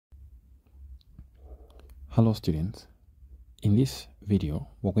Hello students, in this video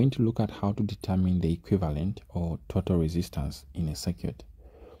we're going to look at how to determine the equivalent or total resistance in a circuit.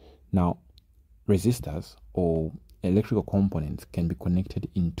 Now, resistors or electrical components can be connected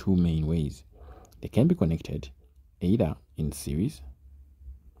in two main ways. They can be connected either in series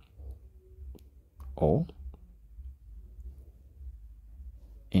or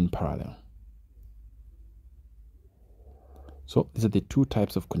in parallel. So these are the two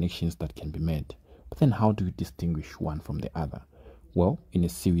types of connections that can be made. But then how do you distinguish one from the other? Well, in a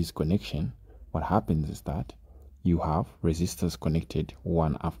series connection, what happens is that you have resistors connected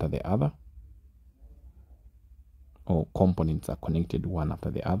one after the other, or components are connected one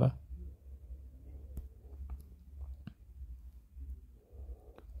after the other.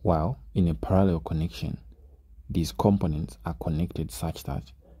 While in a parallel connection, these components are connected such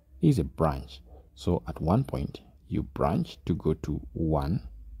that there is a branch. So at one point, you branch to go to 1,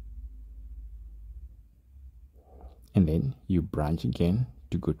 and then you branch again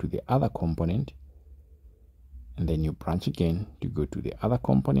to go to the other component, and then you branch again to go to the other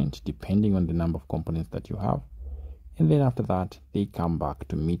component depending on the number of components that you have, and then after that they come back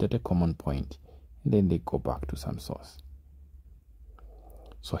to meet at a common point, and then they go back to some source.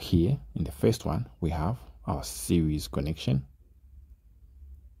 So here in the first one we have our series connection.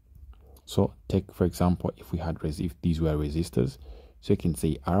 So take for example, if we had if these were resistors, so you can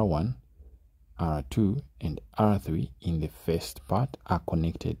say R1, R2 and R3 in the first part are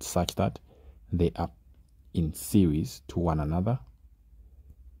connected such that they are in series to one another.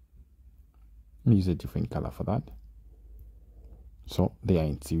 Let me use a different color for that. So they are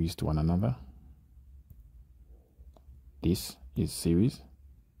in series to one another. This is series,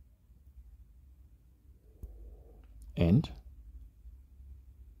 and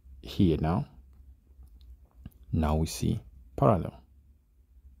here now we see parallel.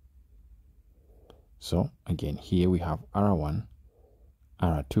 So again, here we have R1,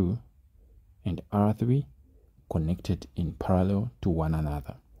 R2, and R3 connected in parallel to one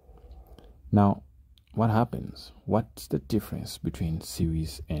another. Now, what happens? What's the difference between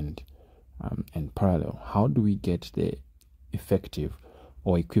series and parallel? How do we get the effective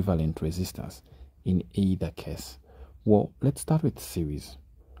or equivalent resistance in either case? Well, let's start with series.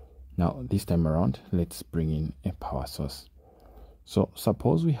 Now, this time around, let's bring in a power source. So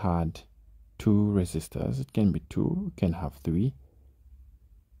suppose we had two resistors. It can be two, it can have three,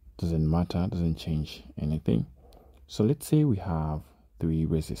 doesn't matter, doesn't change anything. So let's say we have three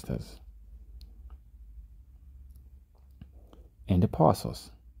resistors and a power source.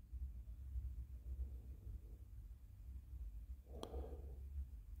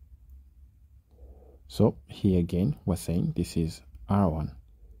 So here again we're saying this is R1,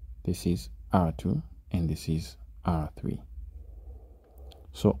 this is R2, and this is R3.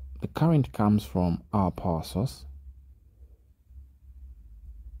 So the current comes from our power source,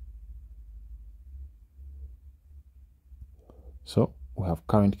 so we have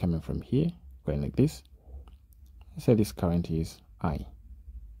current coming from here, going like this. Let's say this current is I.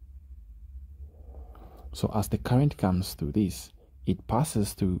 So as the current comes through this, it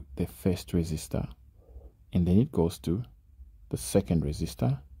passes through the first resistor, and then it goes to the second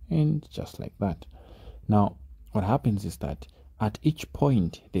resistor, and just like that. Now, what happens is that at each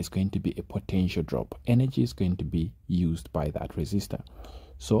point, there's going to be a potential drop. Energy is going to be used by that resistor.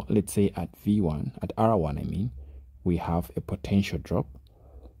 So let's say at V1, at R1, I mean, we have a potential drop,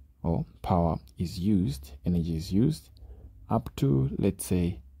 or power is used, energy is used, up to, let's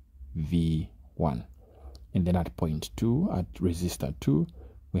say, V1. And then at point 2, at resistor 2,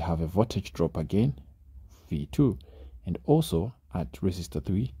 we have a voltage drop again, V2. And also at resistor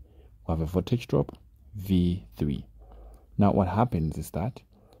 3, we have a voltage drop, V3. Now what happens is that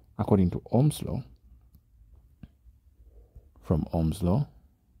according to Ohm's law, from Ohm's law,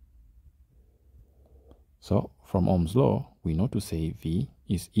 so from Ohm's law, we know to say V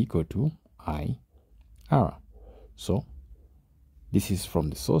is equal to I R. So this is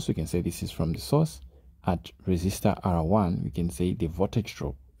from the source, we can say this is from the source. At resistor R1, we can say the voltage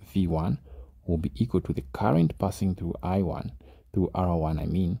drop V1 will be equal to the current passing through I1, through R1 I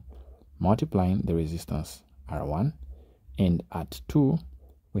mean, multiplying the resistance R1. And at 2,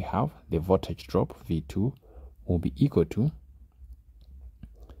 we have the voltage drop V2 will be equal to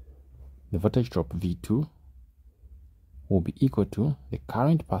the voltage drop V2 will be equal to the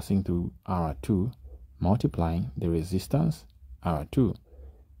current passing through R2 multiplying the resistance R2,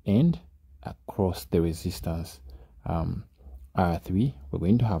 and across the resistance R3 we're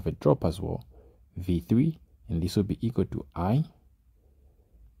going to have a drop as well, V3, and this will be equal to I3,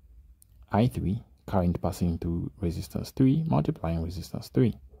 current passing through resistance 3 multiplying resistance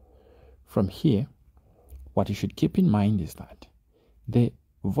 3. From here what you should keep in mind is that the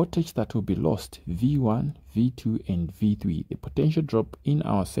voltage that will be lost, V1, V2, and V3, the potential drop in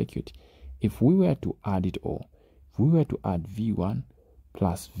our circuit, if we were to add it all, if we were to add V1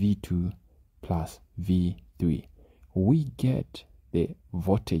 plus V2 plus V3, we get the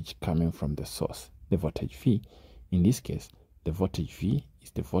voltage coming from the source, the voltage V. In this case, the voltage V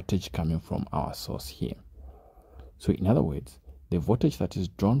is the voltage coming from our source here. So in other words, the voltage that is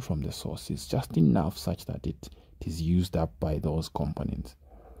drawn from the source is just enough such that it is used up by those components.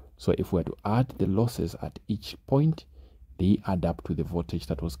 So if we were to add the losses at each point, they add up to the voltage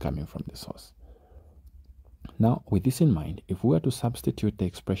that was coming from the source. Now, with this in mind, if we were to substitute the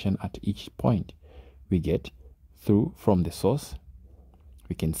expression at each point, we get through from the source,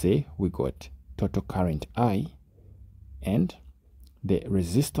 we can say we got total current I, and the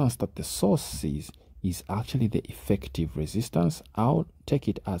resistance that the source sees is actually the effective resistance. I'll take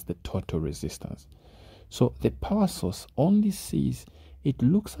it as the total resistance. So the power source only sees, it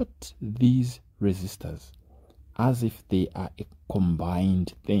looks at these resistors as if they are a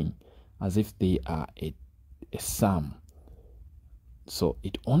combined thing, as if they are a sum. So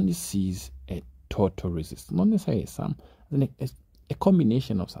it only sees a total resistance, not necessarily a sum, a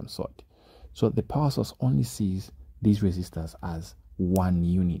combination of some sort. So the power source only sees these resistors as one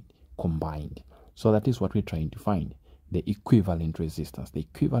unit combined. So that is what we're trying to find, the equivalent resistance, the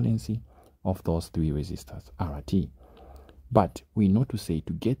equivalency of those three resistors, RT. But we know to say,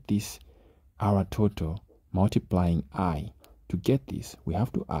 to get this R total multiplying I, to get this, we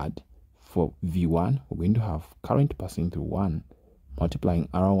have to add, for V1, we're going to have current passing through 1 multiplying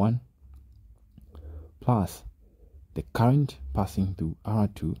R1 plus the current passing through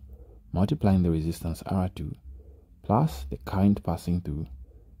R2 multiplying the resistance R2 plus the current passing through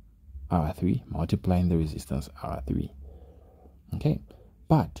R3 multiplying the resistance R3. Okay,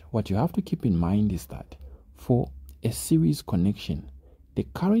 but what you have to keep in mind is that for a series connection, the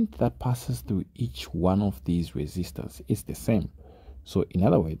current that passes through each one of these resistors is the same. So in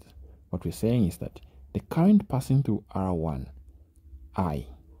other words, what we're saying is that the current passing through R1, I,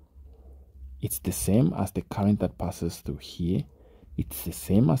 it's the same as the current that passes through here. It's the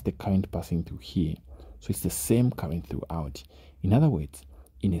same as the current passing through here. So it's the same current throughout. In other words,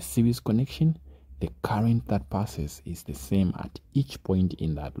 in a series connection, the current that passes is the same at each point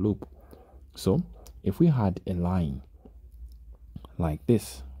in that loop. So if we had a line like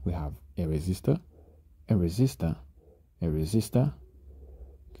this, we have a resistor, a resistor, a resistor,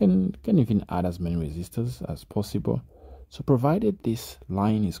 can even add as many resistors as possible. So provided this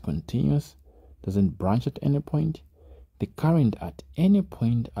line is continuous, doesn't branch at any point, the current at any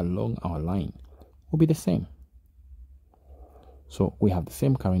point along our line will be the same. So we have the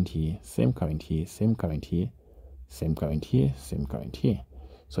same current here, same current here, same current here, same current here, same current here.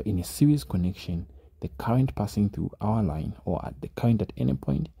 So in a series connection, the current passing through our line, or at the current at any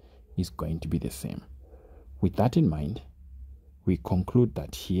point, is going to be the same. With that in mind, we conclude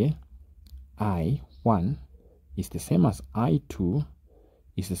that here I1 is the same as I2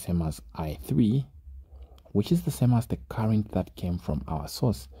 is the same as I3, which is the same as the current that came from our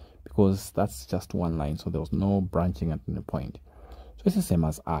source, because that's just one line, so there was no branching at any point. So it's the same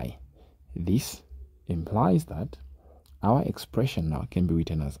as I. This implies that our expression now can be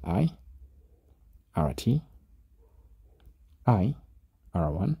written as I RT, I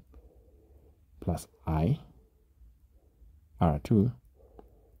R1 plus I R2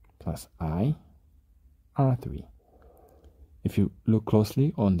 plus I R3. If you look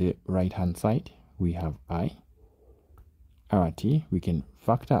closely on the right hand side, we have I RT. We can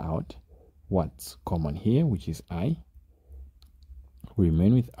factor out what's common here, which is I. We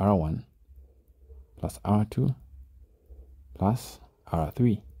remain with R1 plus R2 plus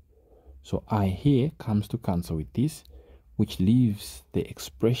R3. So I here comes to cancel with this, which leaves the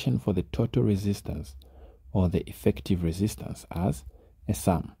expression for the total resistance or the effective resistance as a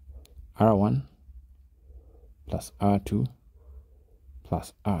sum, R1 plus R2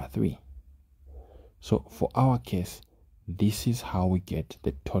 plus R3. So for our case, this is how we get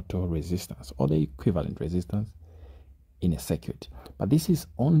the total resistance or the equivalent resistance in a circuit. But this is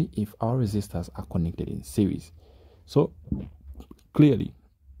only if our resistors are connected in series. So clearly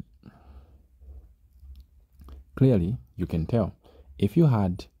you can tell, if you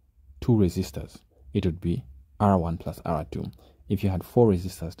had 2 resistors, it would be R1 plus R2. If you had 4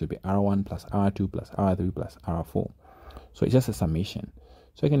 resistors, it would be R1 plus R2 plus R3 plus R4. So it's just a summation.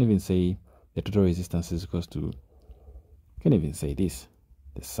 So I can even say the total resistance is equal to, I can even say this,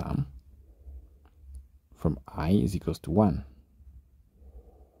 the sum from I is equals to 1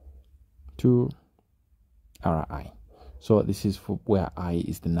 to Ri. So this is for where I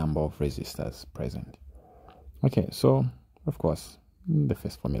is the number of resistors present. Okay, so of course the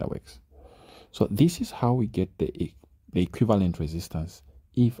first formula works. So this is how we get the equivalent resistance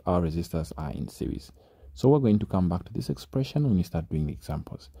if our resistors are in series. So we're going to come back to this expression when we start doing the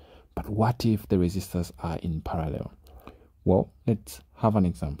examples. But what if the resistors are in parallel? Well, let's have an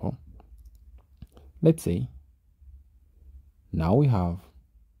example. Let's say now we have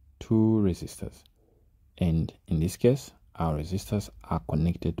two resistors, and in this case our resistors are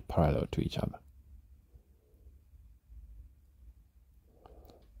connected parallel to each other,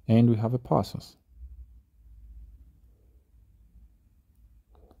 and we have a power source.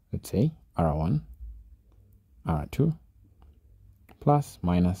 Let's say R1, R2, plus,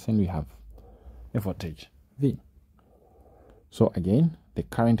 minus, and we have a voltage V. So again, the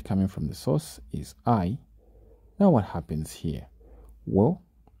current coming from the source is I. Now what happens here? Well,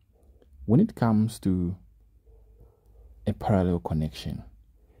 when it comes to a parallel connection,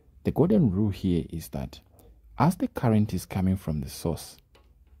 the golden rule here is that as the current is coming from the source,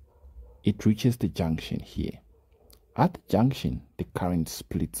 it reaches the junction here. At the junction, the current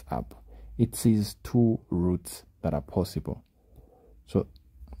splits up. It sees two routes that are possible. So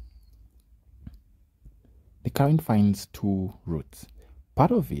the current finds two routes.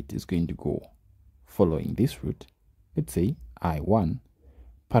 Part of it is going to go following this route. Let's say I1.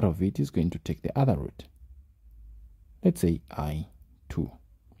 Part of it is going to take the other route. Let's say I2.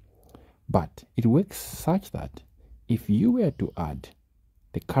 But it works such that if you were to add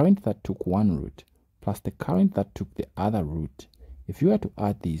the current that took one route plus the current that took the other route, if you were to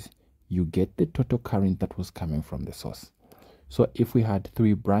add these, you get the total current that was coming from the source. So if we had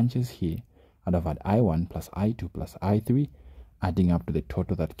three branches here, I'd have had I1 plus I2 plus I3, adding up to the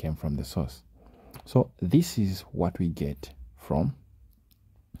total that came from the source. So this is what we get from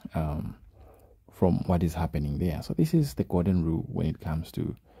what is happening there. So this is the golden rule when it comes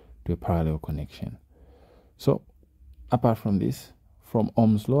to a parallel connection. So apart from this, from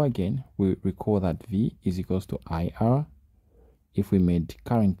Ohm's law again, we recall that V is equals to IR. If we made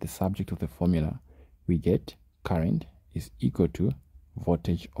current the subject of the formula, we get current is equal to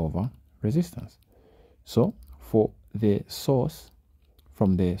voltage over resistance. So for the source,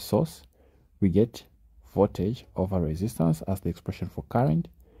 from the source, we get voltage over resistance as the expression for current.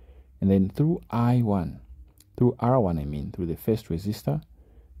 And then through R1, through the first resistor,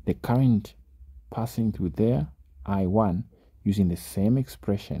 the current passing through there, I1, using the same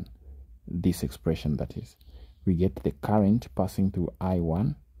expression, this expression that is, we get the current passing through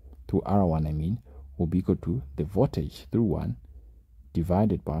R1 will be equal to the voltage through 1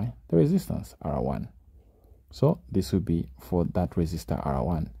 divided by the resistance R1. So this will be for that resistor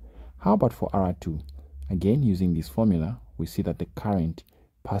R1. How about for R2? Again, using this formula, we see that the current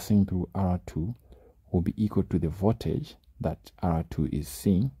passing through R2 will be equal to the voltage that R2 is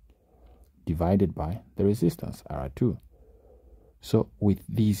seeing divided by the resistance R2. So with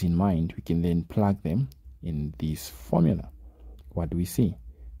these in mind, we can then plug them in this formula. What do we see?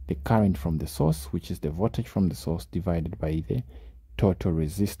 The current from the source, which is the voltage from the source, divided by the total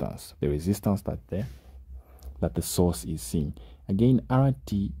resistance, the resistance that the source is seeing. Again,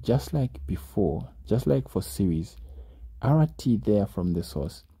 RT, just like before, just like for series, RT there from the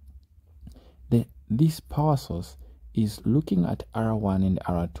source, this power source is looking at R1 and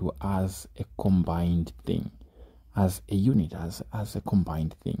R2 as a combined thing, as a unit, as a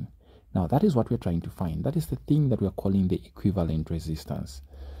combined thing. Now that is what we're trying to find. That is the thing that we're calling the equivalent resistance.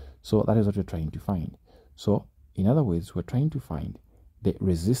 So that is what we're trying to find. So in other words, we're trying to find the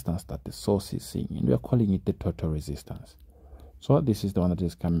resistance that the source is seeing, and we're calling it the total resistance. So this is the one that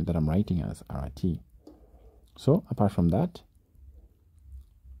is coming, that I'm writing as RT. So apart from that,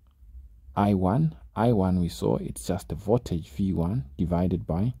 I1 we saw it's just the voltage V1 divided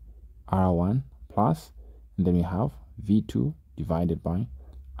by R1 plus, and then we have V2 divided by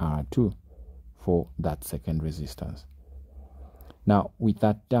R2 for that second resistance. Now with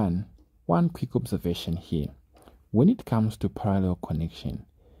that done, one quick observation here. When it comes to parallel connection,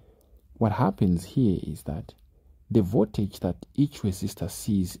 what happens here is that the voltage that each resistor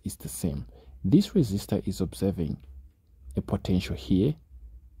sees is the same. This resistor is observing a potential here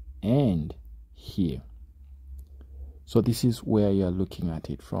and here. So this is where you're looking at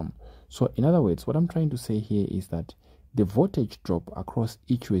it from. So in other words, what I'm trying to say here is that the voltage drop across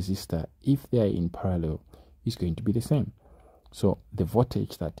each resistor, if they are in parallel, is going to be the same. So the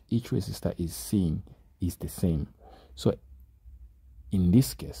voltage that each resistor is seeing is the same. So in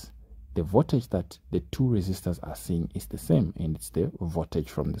this case, the voltage that the two resistors are seeing is the same, and it's the voltage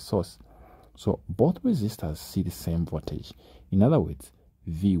from the source. So both resistors see the same voltage. In other words,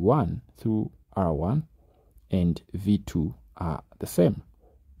 V1 through R1 and V2 are the same,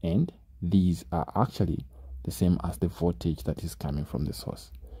 and these are actually the same as the voltage that is coming from the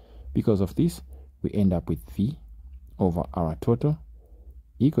source. Because of this, we end up with V over R total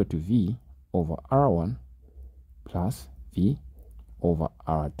equal to V over R1 plus V over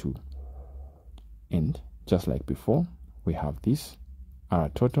R2. And just like before, we have this R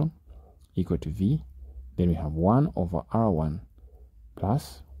total equal to V. Then we have 1 over R1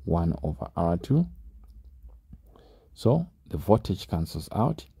 plus 1 over R2. So the voltage cancels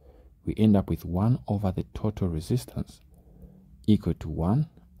out. We end up with 1 over the total resistance equal to 1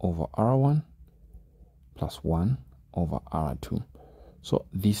 over R1 plus 1 over R2. So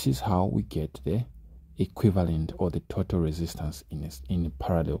this is how we get the equivalent or the total resistance in a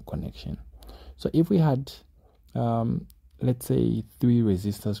parallel connection. So if we had, let's say, 3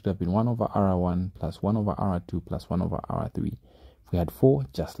 resistors, it would have been 1 over R1 plus 1 over R2 plus 1 over R3. If we had 4,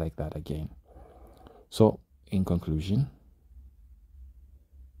 just like that again. So in conclusion,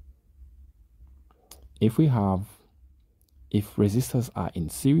 if resistors are in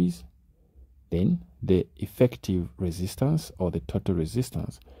series, then the effective resistance or the total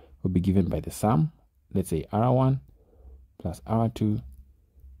resistance will be given by the sum, let's say R1 plus R2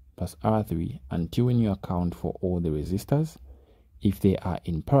 plus R3, until when you account for all the resistors. If they are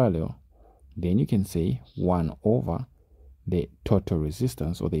in parallel, then you can say 1 over the total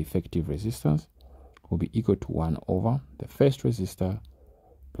resistance or the effective resistance will be equal to 1 over the first resistor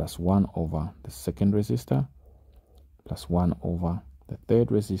plus 1 over the second resistor plus 1 over the third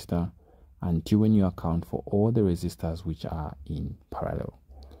resistor, until when you account for all the resistors which are in parallel.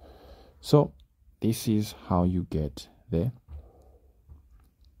 So this is how you get the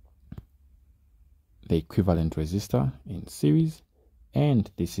equivalent resistor in series, and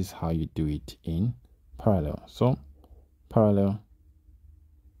this is how you do it in parallel. So parallel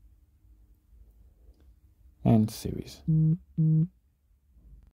and series.